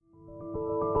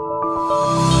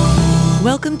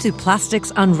Welcome to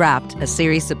Plastics Unwrapped, a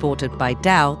series supported by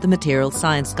Dow, the material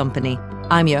science company.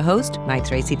 I'm your host,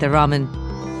 Maithreyi Seetharaman.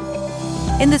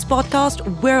 In this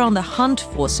podcast, we're on the hunt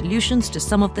for solutions to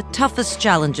some of the toughest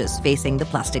challenges facing the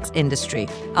plastics industry.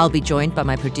 I'll be joined by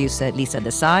my producer, Lisa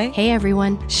Desai. Hey,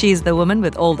 everyone. She's the woman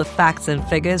with all the facts and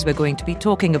figures we're going to be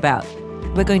talking about.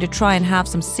 We're going to try and have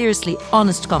some seriously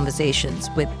honest conversations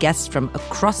with guests from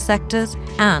across sectors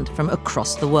and from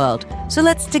across the world. So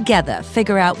let's together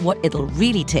figure out what it'll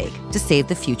really take to save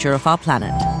the future of our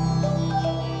planet.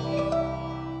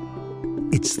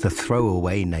 It's the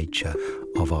throwaway nature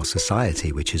of our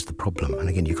society which is the problem. And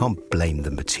again, you can't blame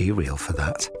the material for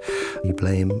that. You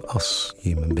blame us,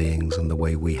 human beings, and the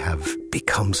way we have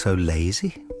become so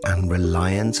lazy and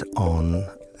reliant on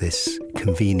this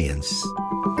convenience.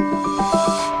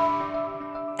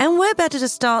 And where better to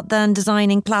start than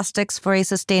designing plastics for a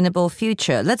sustainable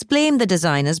future? Let's blame the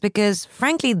designers because,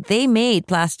 frankly, they made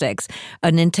plastics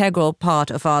an integral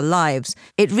part of our lives.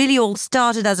 It really all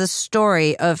started as a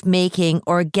story of making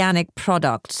organic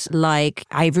products like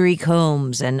ivory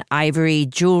combs and ivory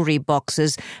jewelry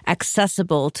boxes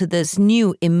accessible to this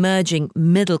new emerging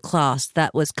middle class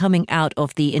that was coming out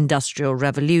of the Industrial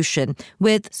Revolution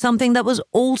with something that was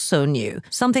also new,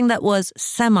 something that was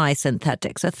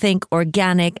semi-synthetic, so think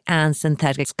organic and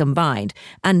synthetics combined.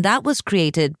 And that was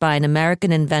created by an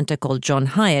American inventor called John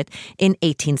Hyatt in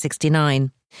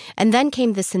 1869. And then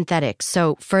came the synthetics,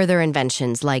 so further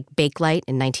inventions like Bakelite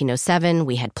in 1907,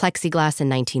 we had plexiglass in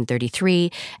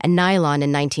 1933, and nylon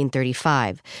in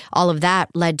 1935. All of that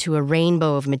led to a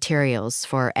rainbow of materials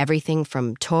for everything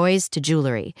from toys to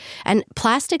jewelry. And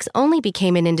plastics only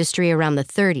became an industry around the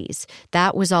 30s.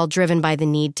 That was all driven by the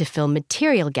need to fill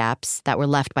material gaps that were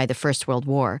left by the First World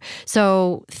War.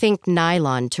 So think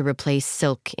nylon to replace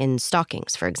silk in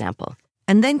stockings, for example.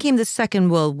 And then came the Second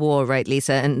World War, right,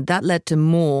 Lisa? And that led to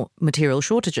more material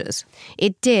shortages.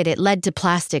 It did. It led to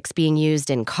plastics being used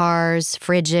in cars,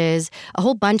 fridges, a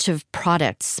whole bunch of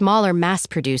products, smaller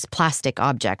mass-produced plastic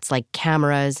objects like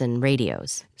cameras and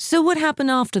radios. So what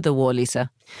happened after the war, Lisa?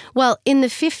 Well, in the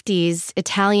 50s,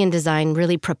 Italian design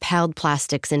really propelled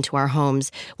plastics into our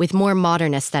homes with more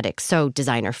modern aesthetics, so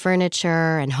designer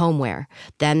furniture and homeware.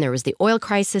 Then there was the oil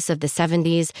crisis of the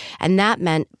 70s, and that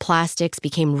meant plastics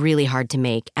became really hard to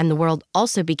make, and the world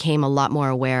also became a lot more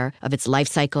aware of its life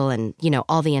cycle and,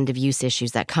 all the end-of-use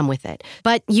issues that come with it.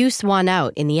 But use won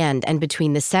out in the end, and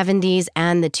between the 70s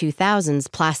and the 2000s,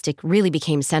 plastic really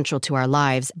became central to our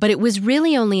lives. But it was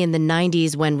really only in the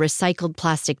 90s when recycled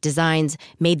plastic designs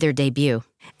made their debut.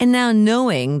 And now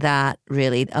knowing that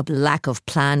really a lack of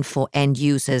plan for end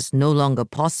use is no longer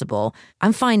possible,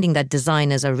 I'm finding that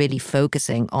designers are really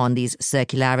focusing on these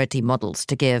circularity models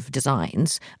to give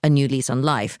designs a new lease on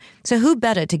life. So who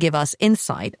better to give us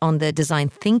insight on the design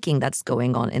thinking that's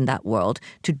going on in that world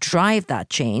to drive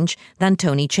that change than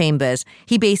Tony Chambers?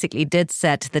 He basically did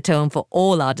set the tone for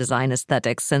all our design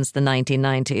aesthetics since the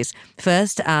 1990s,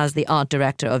 first as the art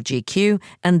director of GQ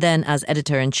and then as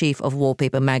editor-in-chief of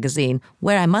Wallpaper magazine,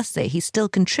 where I must say he still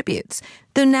contributes.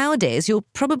 Though nowadays you'll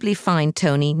probably find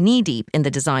Tony knee-deep in the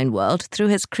design world through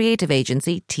his creative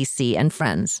agency, TC and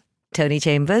Friends. Tony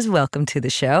Chambers, welcome to the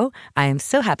show. I am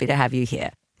so happy to have you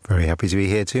here. Very happy to be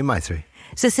here too, Maithreyi.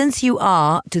 So since you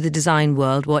are to the design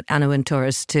world what Anna Wintour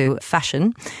is to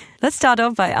fashion, let's start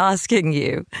off by asking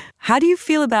you, how do you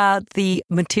feel about the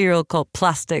material called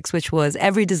plastics, which was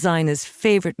every designer's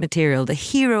favorite material, the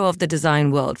hero of the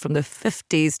design world from the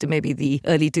 50s to maybe the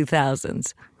early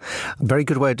 2000s? A very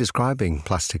good way of describing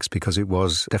plastics because it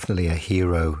was definitely a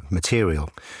hero material.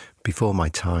 Before my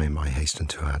time, I hasten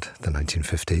to add, the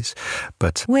 1950s.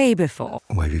 But Way before.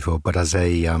 But as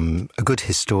a good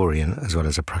historian, as well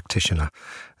as a practitioner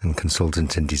and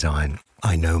consultant in design,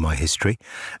 I know my history.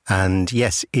 And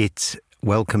yes, it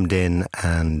welcomed in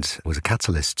and was a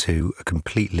catalyst to a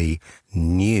completely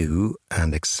new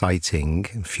and exciting,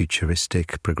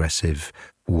 futuristic, progressive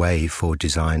way for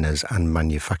designers and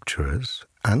manufacturers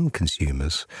and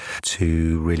consumers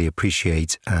to really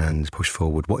appreciate and push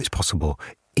forward what is possible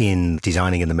in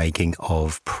designing and the making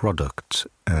of product.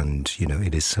 And,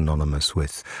 it is synonymous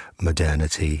with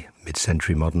modernity,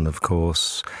 mid-century modern, of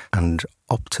course, and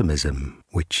optimism,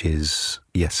 which is,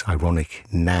 yes, ironic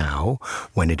now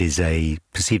when it is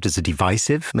perceived as a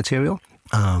divisive material.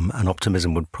 And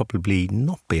optimism would probably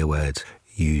not be a word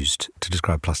used to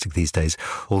describe plastic these days,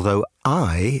 although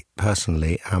I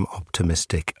personally am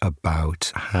optimistic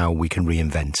about how we can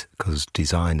reinvent, because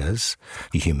designers,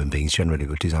 human beings generally,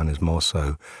 but designers more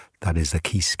so, That is a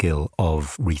key skill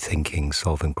of rethinking,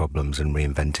 solving problems and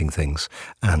reinventing things.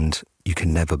 And you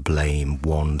can never blame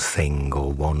one thing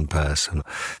or one person.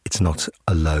 It's not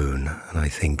alone. And I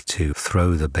think to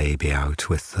throw the baby out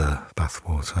with the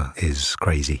bathwater is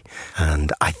crazy.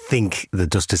 And I think the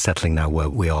dust is settling now where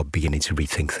we are beginning to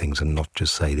rethink things and not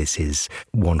just say this is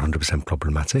 100%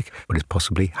 problematic, but it's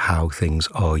possibly how things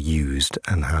are used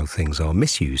and how things are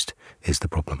misused is the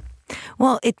problem.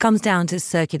 Well, it comes down to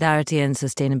circularity and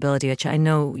sustainability, which I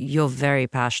know you're very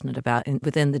passionate about.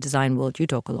 Within the design world, you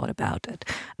talk a lot about it.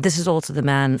 This is also the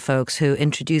man, folks, who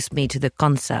introduced me to the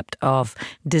concept of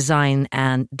design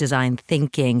and design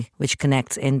thinking, which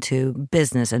connects into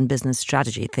business and business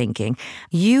strategy thinking.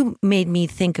 You made me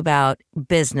think about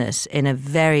business in a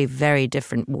very, very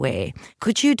different way.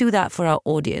 Could you do that for our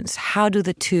audience? How do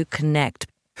the two connect?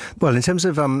 Well, in terms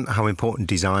of how important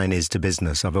design is to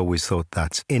business, I've always thought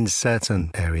that in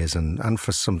certain areas and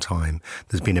for some time,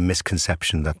 there's been a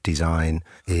misconception that design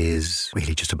is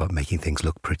really just about making things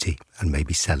look pretty and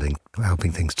maybe selling,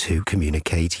 helping things to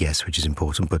communicate, yes, which is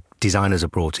important. But designers are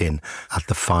brought in at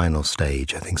the final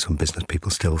stage. I think some business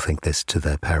people still think this to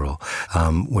their peril.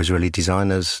 Whereas really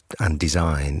designers and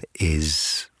design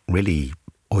is really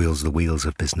oils the wheels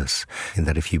of business, in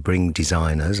that if you bring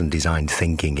designers and design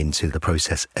thinking into the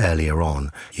process earlier on,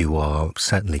 you are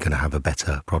certainly going to have a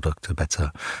better product, a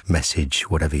better message,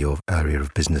 whatever your area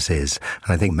of business is.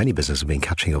 And I think many businesses have been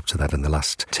catching up to that in the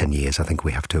last 10 years. I think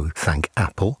we have to thank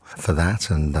Apple for that.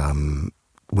 And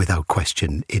without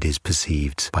question, it is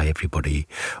perceived by everybody,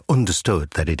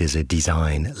 understood that it is a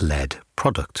design-led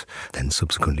product, then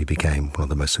subsequently became one of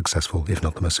the most successful, if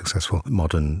not the most successful,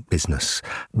 modern business.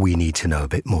 We need to know a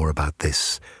bit more about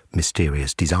this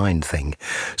mysterious design thing.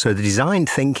 So the design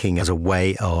thinking as a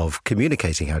way of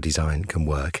communicating how design can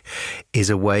work is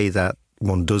a way that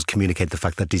one does communicate the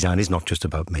fact that design is not just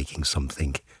about making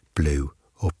something blue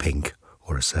or pink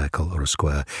or a circle or a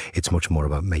square. It's much more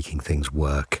about making things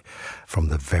work from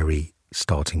the very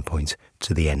starting point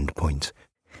to the end point.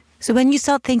 So when you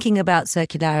start thinking about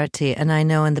circularity, and I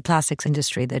know in the plastics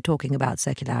industry they're talking about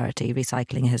circularity,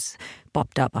 recycling has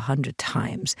popped up 100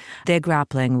 times. They're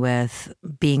grappling with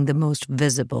being the most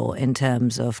visible in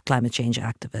terms of climate change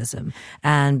activism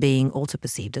and being also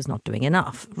perceived as not doing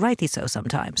enough, rightly so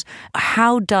sometimes.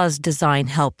 How does design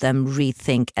help them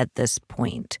rethink at this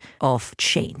point of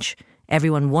change?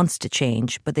 Everyone wants to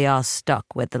change, but they are stuck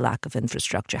with the lack of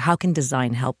infrastructure. How can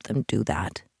design help them do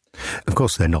that? Of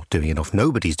course, they're not doing enough.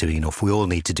 Nobody's doing enough. We all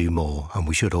need to do more, and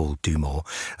we should all do more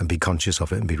and be conscious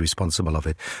of it and be responsible of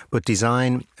it. But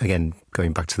design, again,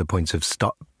 going back to the point of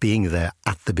being there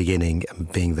at the beginning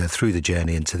and being there through the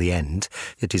journey and to the end,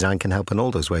 design can help in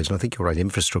all those ways. And I think you're right,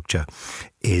 infrastructure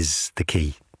is the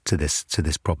key to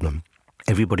this problem.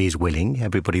 Everybody is willing,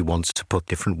 everybody wants to put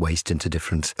different waste into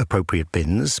different appropriate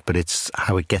bins, but it's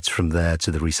how it gets from there to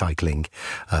the recycling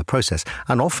process.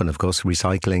 And often, of course,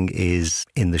 recycling is,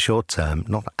 in the short term,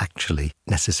 not actually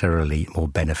necessarily more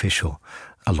beneficial.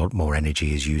 A lot more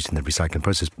energy is used in the recycling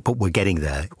process, but we're getting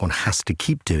there. One has to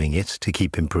keep doing it, to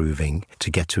keep improving, to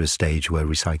get to a stage where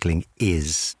recycling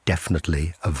is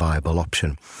definitely a viable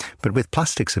option. But with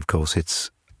plastics, of course, it's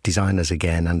designers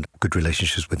again and good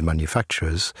relationships with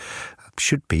manufacturers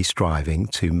should be striving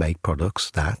to make products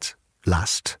that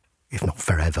last, if not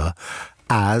forever,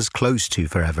 as close to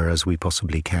forever as we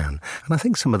possibly can. And I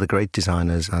think some of the great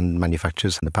designers and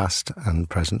manufacturers in the past and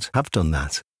present have done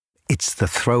that. It's the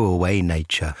throwaway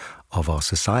nature of our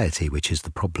society which is the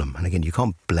problem. And again, you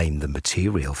can't blame the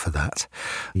material for that.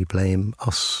 You blame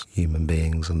us, human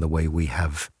beings, and the way we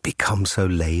have become so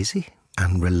lazy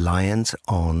and reliant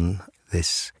on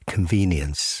this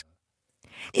convenience.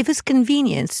 If it's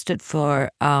convenience stood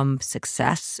for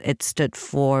success, it stood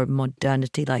for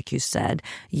modernity, like you said.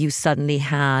 You suddenly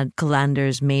had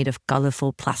colanders made of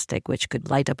colourful plastic, which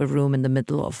could light up a room in the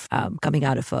middle of coming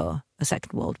out of a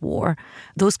Second World War.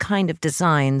 Those kind of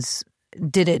designs,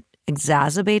 did it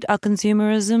exacerbate our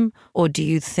consumerism? Or do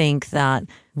you think that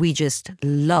we just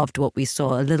loved what we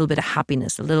saw, a little bit of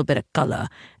happiness, a little bit of colour,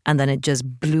 and then it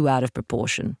just blew out of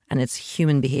proportion and it's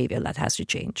human behaviour that has to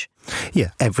change? Yeah,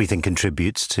 everything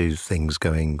contributes to things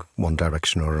going one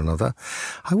direction or another.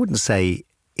 I wouldn't say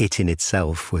it in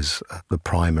itself was the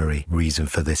primary reason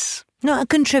for this. No, a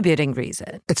contributing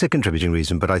reason. It's a contributing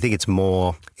reason, but I think it's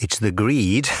the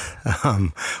greed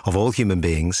of all human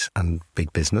beings, and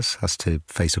big business has to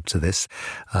face up to this,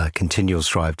 continual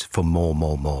strive for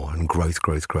more, and growth.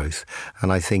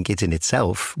 And I think it in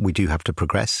itself, we do have to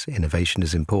progress. Innovation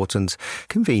is important.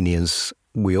 Convenience,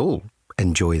 we all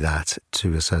enjoy that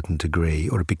to a certain degree,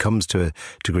 or it becomes to a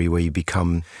degree where you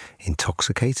become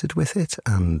intoxicated with it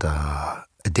and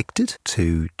addicted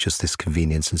to just this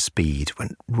convenience and speed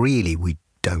when really we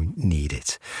don't need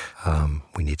it.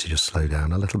 We need to just slow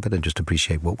down a little bit and just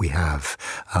appreciate what we have.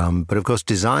 But of course,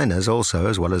 designers also,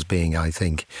 as well as being, I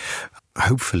think,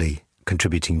 hopefully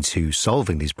contributing to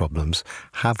solving these problems,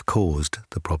 have caused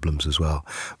the problems as well.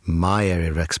 My area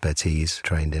of expertise,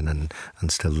 trained in and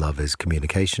still love, is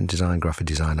communication design, graphic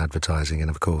design, advertising.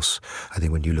 And of course, I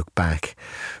think when you look back,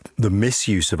 the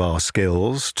misuse of our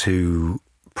skills to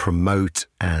promote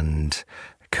and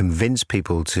convince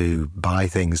people to buy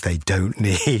things they don't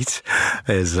need is,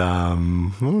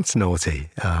 it's naughty.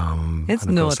 It's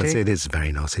naughty. It is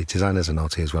very naughty. Designers are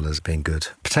naughty as well as being good.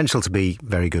 Potential to be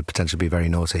very good, potential to be very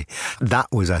naughty. That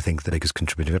was, I think, the biggest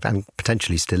contributor, and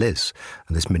potentially still is.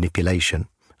 And this manipulation,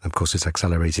 of course, it's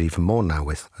accelerated even more now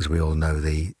with, as we all know,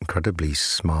 the incredibly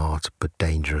smart but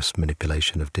dangerous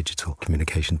manipulation of digital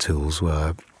communication tools,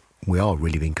 where we are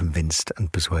really being convinced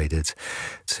and persuaded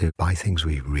to buy things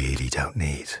we really don't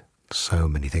need. So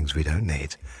many things we don't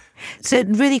need. So it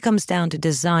really comes down to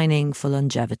designing for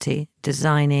longevity,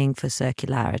 designing for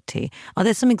circularity. Are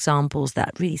there some examples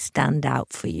that really stand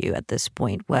out for you at this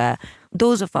point, where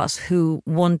those of us who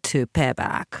want to pare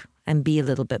back and be a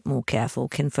little bit more careful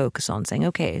can focus on saying,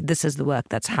 okay, this is the work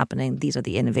that's happening, these are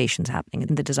the innovations happening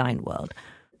in the design world?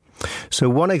 So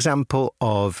one example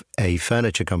of a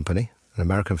furniture company, an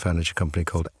American furniture company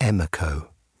called Emeco.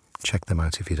 Check them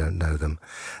out if you don't know them.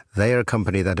 They are a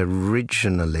company that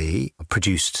originally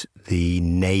produced the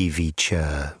Navy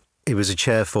chair. It was a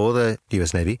chair for the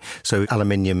US Navy. So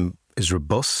aluminium is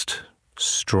robust,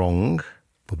 strong,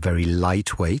 but very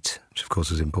lightweight, which of course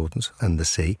is important, and the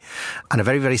sea. And a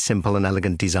very, very simple and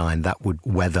elegant design that would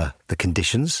weather the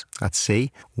conditions at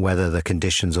sea, weather the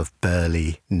conditions of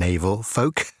burly naval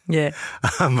folk,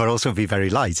 but also be very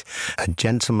light. A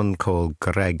gentleman called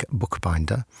Greg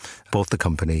Buchbinder bought the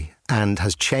company and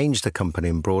has changed the company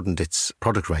and broadened its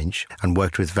product range and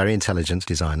worked with very intelligent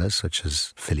designers such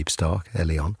as Philippe Starck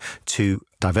early on to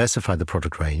diversify the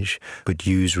product range but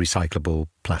use recyclable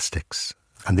plastics.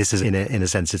 And this is, in a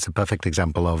sense, it's a perfect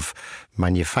example of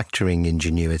manufacturing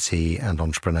ingenuity and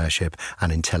entrepreneurship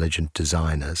and intelligent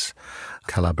designers.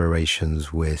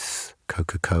 Collaborations with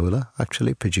Coca-Cola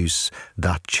actually produce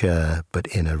that chair, but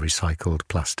in a recycled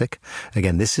plastic.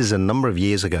 Again, this is a number of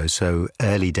years ago, so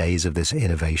early days of this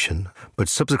innovation. But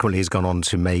subsequently, he's gone on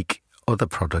to make other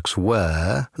products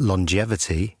where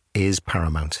longevity is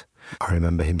paramount. I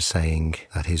remember him saying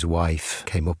that his wife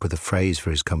came up with a phrase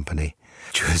for his company,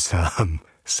 which was,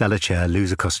 sell a chair,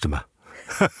 lose a customer.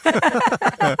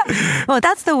 Well,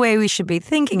 that's the way we should be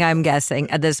thinking, I'm guessing,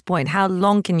 at this point. How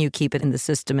long can you keep it in the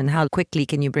system and how quickly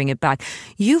can you bring it back?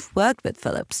 You've worked with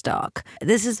Philippe Starck.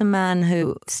 This is a man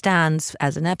who stands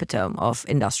as an epitome of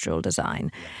industrial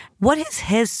design. What is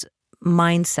his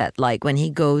mindset like when he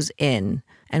goes in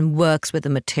and works with a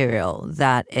material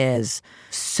that is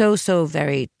so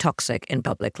very toxic in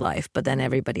public life, but then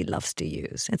everybody loves to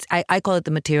use? I call it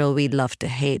the material we love to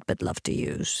hate, but love to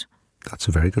use. That's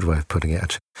a very good way of putting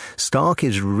it. Starck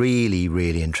is really,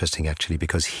 really interesting, actually,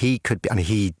 because he could be, and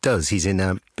he does, he's in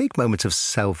a big moment of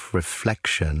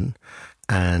self-reflection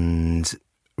and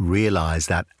realised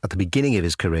that at the beginning of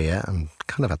his career, and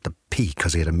kind of at the peak,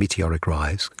 because he had a meteoric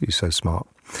rise, he was so smart,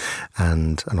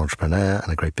 and an entrepreneur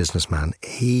and a great businessman,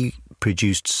 he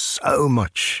produced so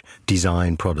much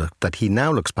design product that he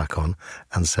now looks back on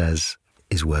and says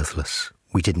is worthless.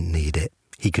 We didn't need it.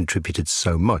 He contributed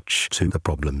so much to the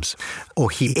problems. Or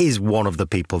he is one of the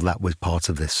people that was part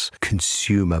of this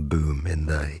consumer boom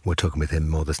we're talking with him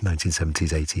more the 1970s,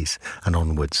 80s and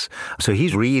onwards. So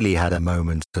he's really had a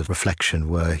moment of reflection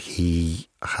where he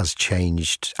has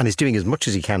changed and is doing as much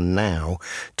as he can now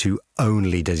to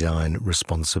only design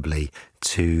responsibly,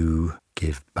 to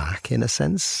give back in a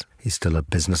sense. He's still a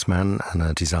businessman and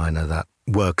a designer that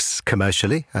works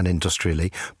commercially and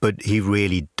industrially, but he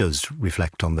really does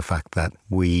reflect on the fact that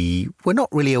we were not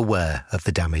really aware of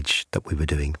the damage that we were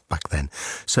doing back then.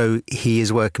 So he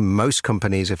is working most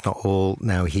companies, if not all,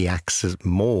 now he acts as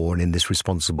more in this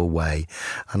responsible way.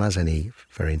 And as any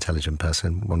very intelligent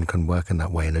person, one can work in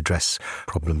that way and address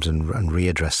problems and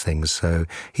readdress things. So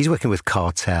he's working with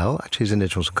Cartel. Actually, his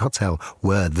initials Cartel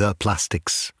were the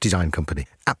plastics design company.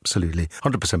 Absolutely.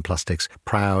 100% plastics.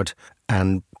 Proud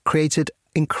and created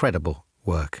incredible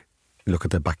work. look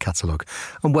at their back catalogue,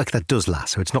 and work that does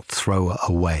last. So it's not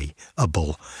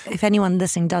throw-away-able. If anyone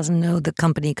listening doesn't know the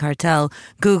company Cartel,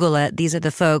 Google it. These are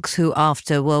the folks who,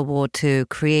 after World War II,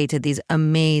 created these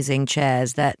amazing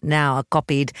chairs that now are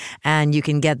copied, and you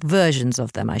can get versions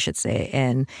of them, I should say,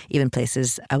 in even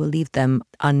places, I will leave them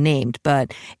unnamed,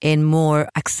 but in more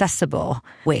accessible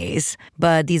ways.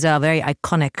 But these are very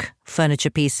iconic furniture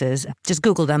pieces. Just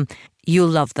Google them. You'll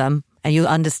love them. And you'll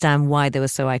understand why they were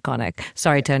so iconic.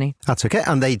 Sorry, Tony. That's okay.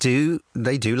 And they do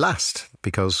last,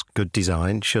 because good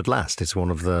design should last. It's one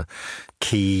of the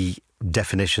key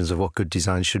definitions of what good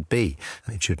design should be.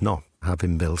 It should not have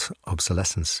inbuilt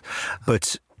obsolescence.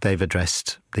 But they've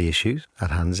addressed the issue at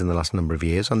hand in the last number of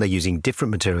years, and they're using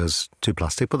different materials to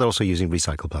plastic, but they're also using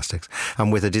recycled plastics.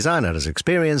 And with a designer as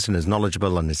experienced and as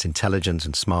knowledgeable and as intelligent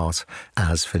and smart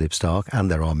as Philippe Starck,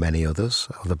 and there are many others,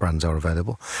 other brands are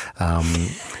available.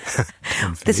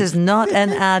 This is not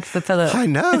an ad for Philippe. I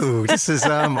know. This is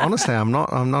honestly, I'm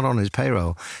not on his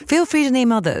payroll. Feel free to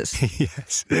name others.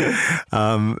 Yes.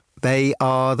 They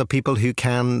are the people who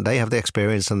they have the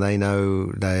experience, and they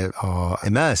know they are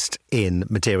immersed in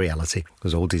materiality,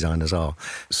 because all designers are.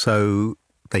 So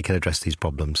they can address these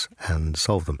problems and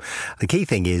solve them. The key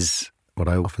thing is, what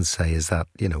I often say is that,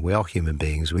 we are human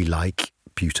beings. We like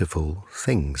beautiful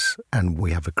things, and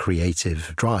we have a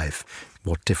creative drive.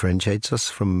 What differentiates us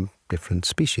from different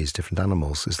species, different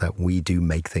animals, is that we do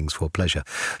make things for pleasure.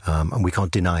 And we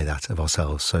can't deny that of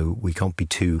ourselves. So we can't be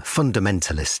too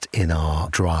fundamentalist in our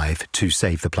drive to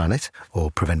save the planet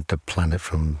or prevent the planet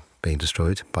from being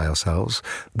destroyed by ourselves.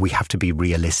 We have to be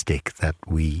realistic that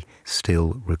we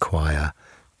still require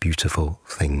beautiful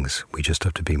things. We just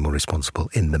have to be more responsible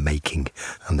in the making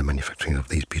and the manufacturing of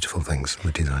these beautiful things,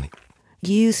 the designing.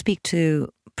 You speak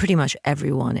to pretty much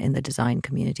everyone in the design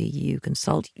community. You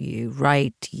consult, you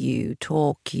write, you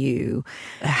talk, you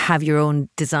have your own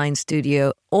design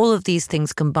studio. All of these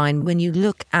things combined, when you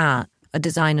look at a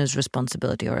designer's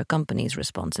responsibility or a company's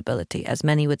responsibility, as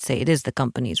many would say, it is the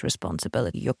company's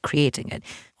responsibility. You're creating it.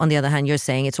 On the other hand, you're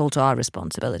saying it's also our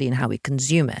responsibility in how we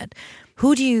consume it.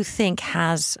 Who do you think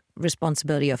has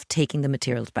responsibility of taking the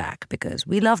materials back? Because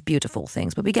we love beautiful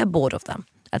things, but we get bored of them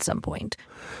at some point.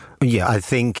 Yeah, I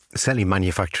think certainly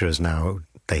manufacturers now,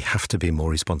 they have to be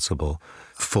more responsible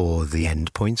for the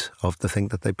end point of the thing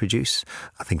that they produce.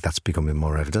 I think that's becoming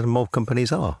more evident, and more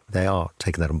companies are. They are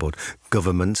taking that on board.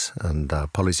 Government and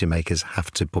policymakers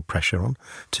have to put pressure on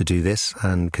to do this,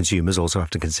 and consumers also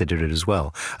have to consider it as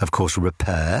well. Of course,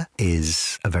 repair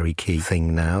is a very key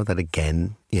thing now that,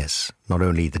 again, yes, not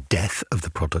only the death of the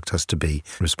product has to be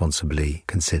responsibly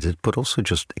considered, but also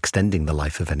just extending the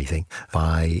life of anything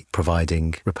by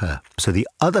providing repair. So the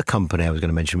other company I was going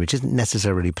to mention, which isn't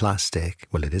necessarily plastic,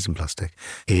 well, it isn't plastic,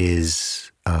 is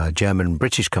a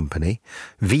German-British company,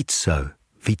 Vitso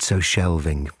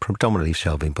Shelving, predominantly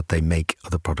shelving, but they make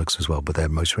other products as well, but they're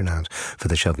most renowned for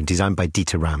the shelving. Designed by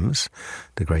Dieter Rams,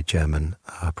 the great German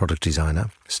product designer,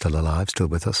 still alive, still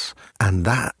with us. And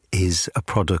that is a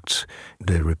product,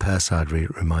 the repair side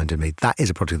reminded me, that is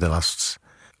a product that lasts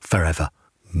forever,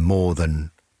 more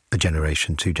than a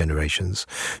generation, 2 generations,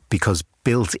 because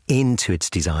built into its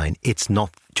design, it's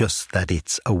not just that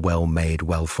it's a well-made,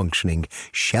 well-functioning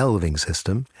shelving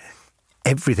system.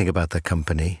 Everything about the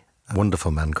company, a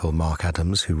wonderful man called Mark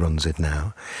Adams, who runs it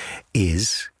now,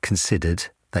 is considered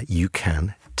that you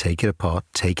can take it apart,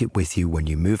 take it with you. When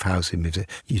you move house,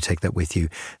 you take that with you.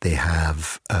 They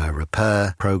have a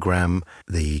repair program.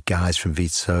 The guys from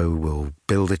Vitso will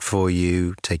build it for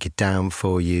you, take it down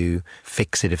for you,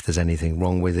 fix it if there's anything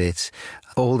wrong with it.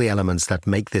 All the elements that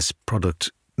make this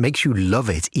product, makes you love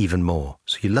it even more.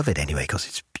 So you love it anyway because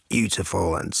it's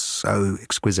beautiful and so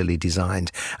exquisitely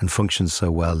designed and functions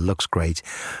so well, looks great.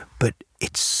 But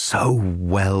it's so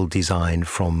well designed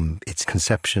from its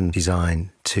conception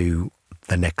design to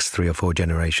the next 3 or 4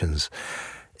 generations.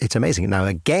 It's amazing. Now,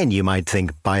 again, you might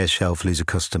think buy a shelf, lose a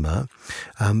customer,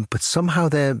 but somehow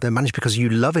they're managed because you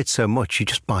love it so much, you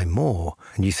just buy more.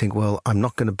 And you think, well, I'm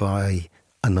not going to buy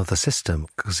another system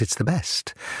because it's the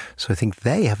best. So I think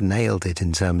they have nailed it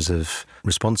in terms of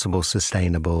responsible,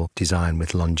 sustainable design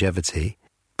with longevity,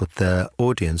 but the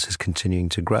audience is continuing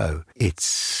to grow.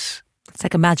 It's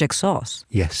like a magic sauce.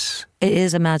 Yes. It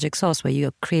is a magic sauce where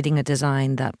you're creating a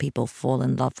design that people fall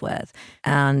in love with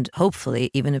and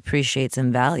hopefully even appreciates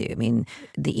and value. I mean,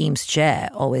 the Eames chair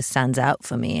always stands out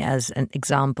for me as an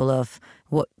example of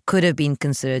what could have been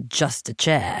considered just a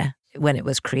chair when it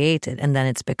was created, and then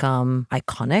it's become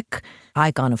iconic.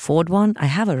 I can't afford one. I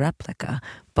have a replica,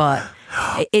 but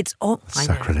it's all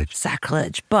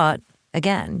sacrilege. But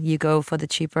again, you go for the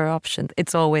cheaper option.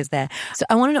 It's always there. So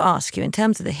I wanted to ask you, in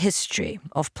terms of the history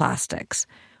of plastics,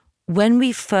 when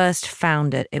we first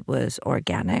found it, it was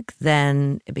organic.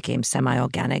 Then it became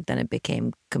semi-organic. Then it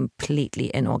became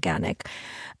completely inorganic.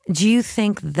 Do you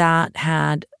think that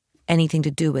had anything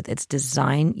to do with its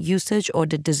design usage, or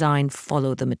did design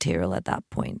follow the material at that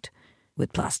point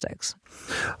with plastics?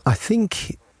 I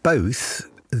think both.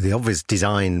 The obvious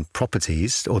design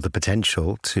properties or the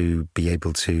potential to be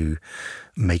able to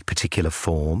make particular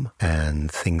form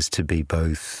and things to be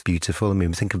both beautiful. I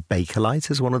mean, think of Bakelite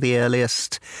as one of the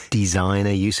earliest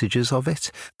designer usages of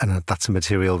it. And that's a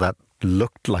material that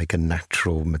looked like a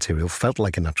natural material, felt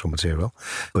like a natural material,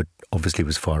 but obviously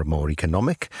was far more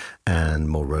economic and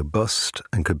more robust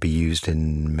and could be used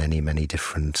in many, many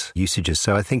different usages.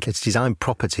 So I think its design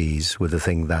properties were the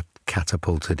thing that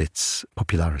catapulted its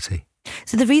popularity.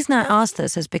 So the reason I ask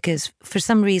this is because for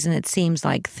some reason it seems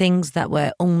like things that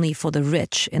were only for the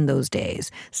rich in those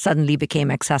days suddenly became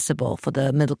accessible for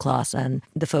the middle class and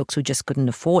the folks who just couldn't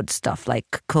afford stuff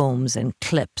like combs and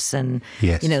clips and,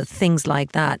 yes, things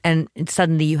like that. And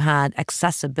suddenly you had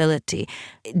accessibility.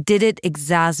 Did it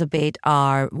exacerbate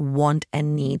our want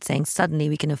and need, saying suddenly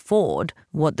we can afford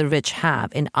what the rich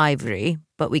have in ivory,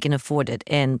 but we can afford it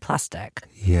in plastic?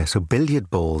 Yeah, so billiard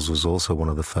balls was also one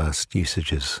of the first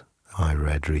usages I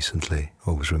read recently,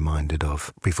 or was reminded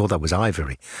of. Before that was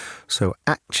ivory. So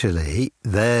actually,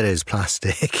 there is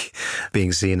plastic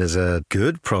being seen as a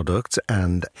good product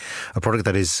and a product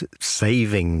that is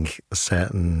saving a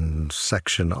certain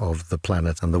section of the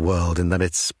planet and the world, in that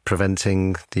it's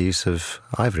preventing the use of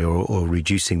ivory or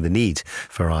reducing the need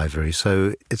for ivory.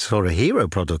 So it's sort of a hero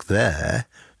product there,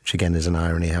 which again is an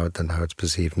irony how it's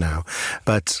perceived now.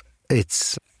 But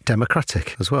it's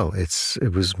democratic as well.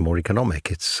 It was more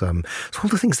economic. It's all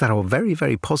the things that are very,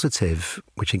 very positive,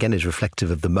 which again is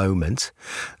reflective of the moment,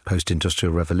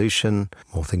 post-industrial revolution,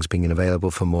 more things being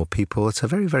available for more people. It's a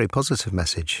very, very positive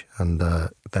message, and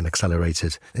then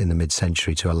accelerated in the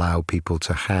mid-century to allow people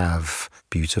to have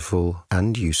beautiful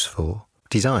and useful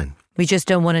design. We just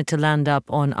don't want it to land up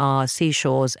on our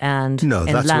seashores and in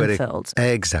landfills.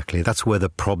 Exactly. That's where the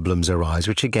problems arise,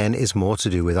 which again is more to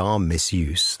do with our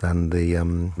misuse than the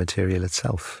material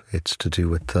itself. It's to do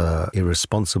with the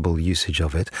irresponsible usage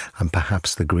of it and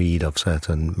perhaps the greed of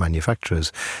certain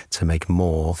manufacturers to make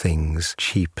more things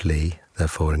cheaply,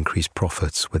 therefore increase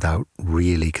profits without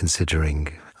really considering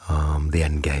the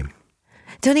end game.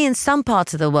 Jonny, in some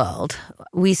parts of the world,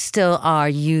 we still are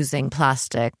using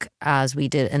plastic as we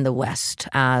did in the West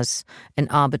as an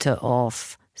arbiter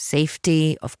of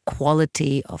safety, of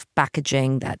quality, of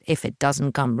packaging, that if it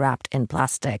doesn't come wrapped in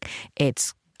plastic,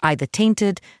 it's either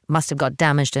tainted, must have got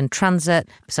damaged in transit.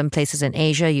 Some places in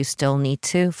Asia, you still need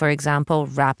to, for example,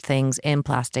 wrap things in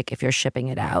plastic if you're shipping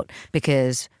it out,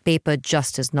 because paper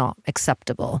just is not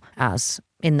acceptable as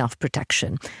enough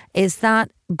protection. Is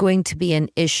that going to be an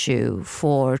issue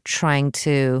for trying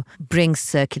to bring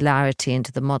circularity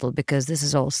into the model? Because this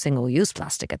is all single-use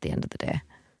plastic at the end of the day.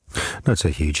 No, it's a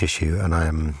huge issue,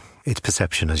 and it's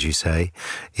perception, as you say.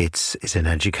 It's an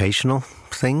educational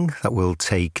thing that will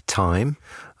take time.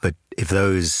 But if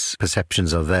those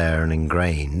perceptions are there and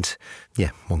ingrained,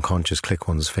 one can't just click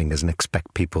one's fingers and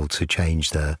expect people to change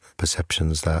their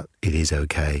perceptions that it is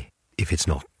okay if it's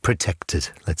not protected,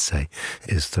 let's say,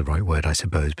 is the right word, I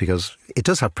suppose, because it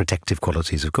does have protective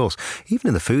qualities, of course. Even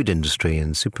in the food industry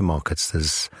and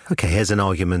supermarkets, here's an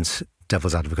argument,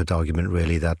 devil's advocate argument,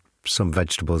 really, that some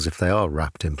vegetables, if they are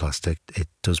wrapped in plastic, it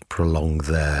does prolong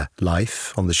their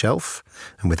life on the shelf.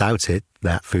 And without it,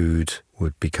 that food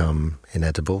would become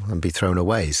inedible and be thrown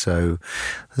away. So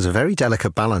there's a very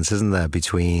delicate balance, isn't there,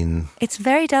 between... It's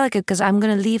very delicate because I'm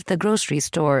going to leave the grocery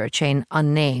store chain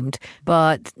unnamed,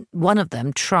 but one of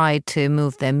them tried to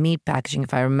move their meat packaging,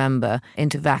 if I remember,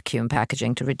 into vacuum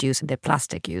packaging to reduce their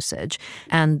plastic usage.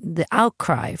 And the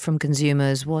outcry from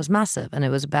consumers was massive, and it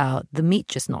was about the meat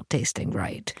just not tasting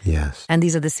right. Yes. And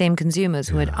these are the same consumers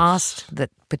who had asked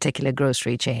the particular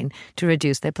grocery chain to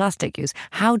reduce their plastic use.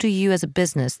 How do you as a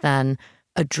business then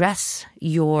address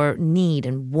your need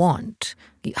and want?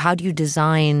 How do you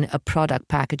design a product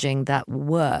packaging that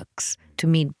works to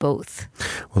meet both?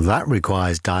 Well, that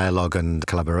requires dialogue and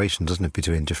collaboration, doesn't it,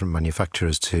 between different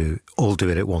manufacturers to all do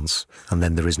it at once, and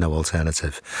then there is no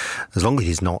alternative. As long as it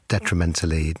does not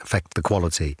detrimentally affect the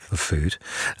quality of food,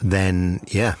 then,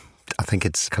 I think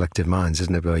it's collective minds,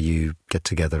 isn't it, where you get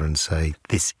together and say,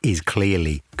 this is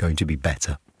clearly going to be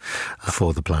better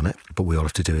for the planet, but we all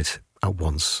have to do it at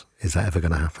once. Is that ever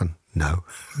going to happen? No.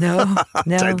 No. I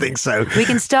don't think so. We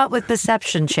can start with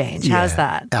perception change. How's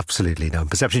that? Absolutely. No.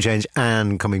 Perception change,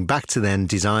 and coming back to then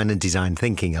design and design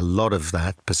thinking, a lot of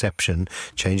that perception,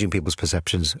 changing people's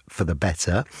perceptions for the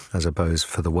better as opposed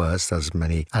for the worse, as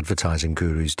many advertising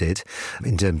gurus did,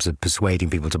 in terms of persuading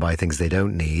people to buy things they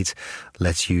don't need.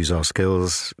 Let's use our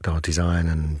skills, our design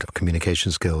and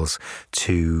communication skills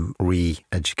to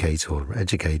re-educate or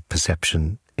educate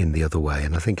perception in the other way.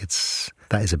 And I think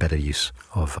that is a better use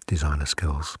of designer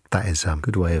skills. That is a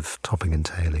good way of topping and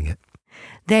tailing it.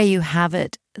 There you have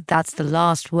it. That's the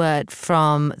last word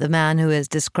from the man who is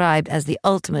described as the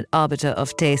ultimate arbiter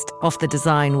of taste of the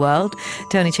design world.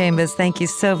 Tony Chambers, thank you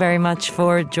so very much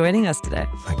for joining us today.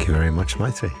 Thank you very much,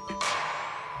 Maithreyi.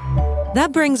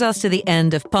 That brings us to the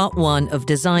end of part 1 of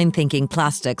Design Thinking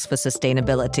Plastics for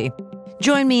Sustainability.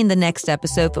 Join me in the next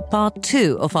episode for part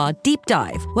 2 of our deep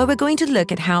dive, where we're going to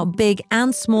look at how big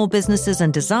and small businesses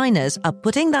and designers are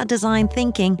putting that design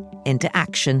thinking into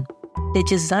action. The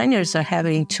designers are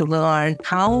having to learn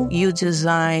how you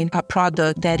design a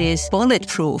product that is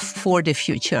bulletproof for the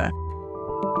future.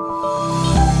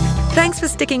 Thanks for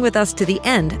sticking with us to the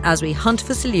end as we hunt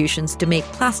for solutions to make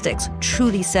plastics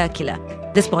truly circular.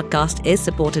 This podcast is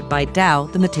supported by Dow,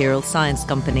 the material science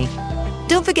company.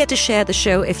 Don't forget to share the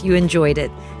show if you enjoyed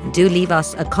it. And do leave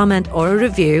us a comment or a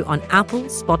review on Apple,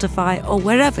 Spotify, or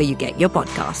wherever you get your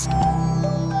podcast.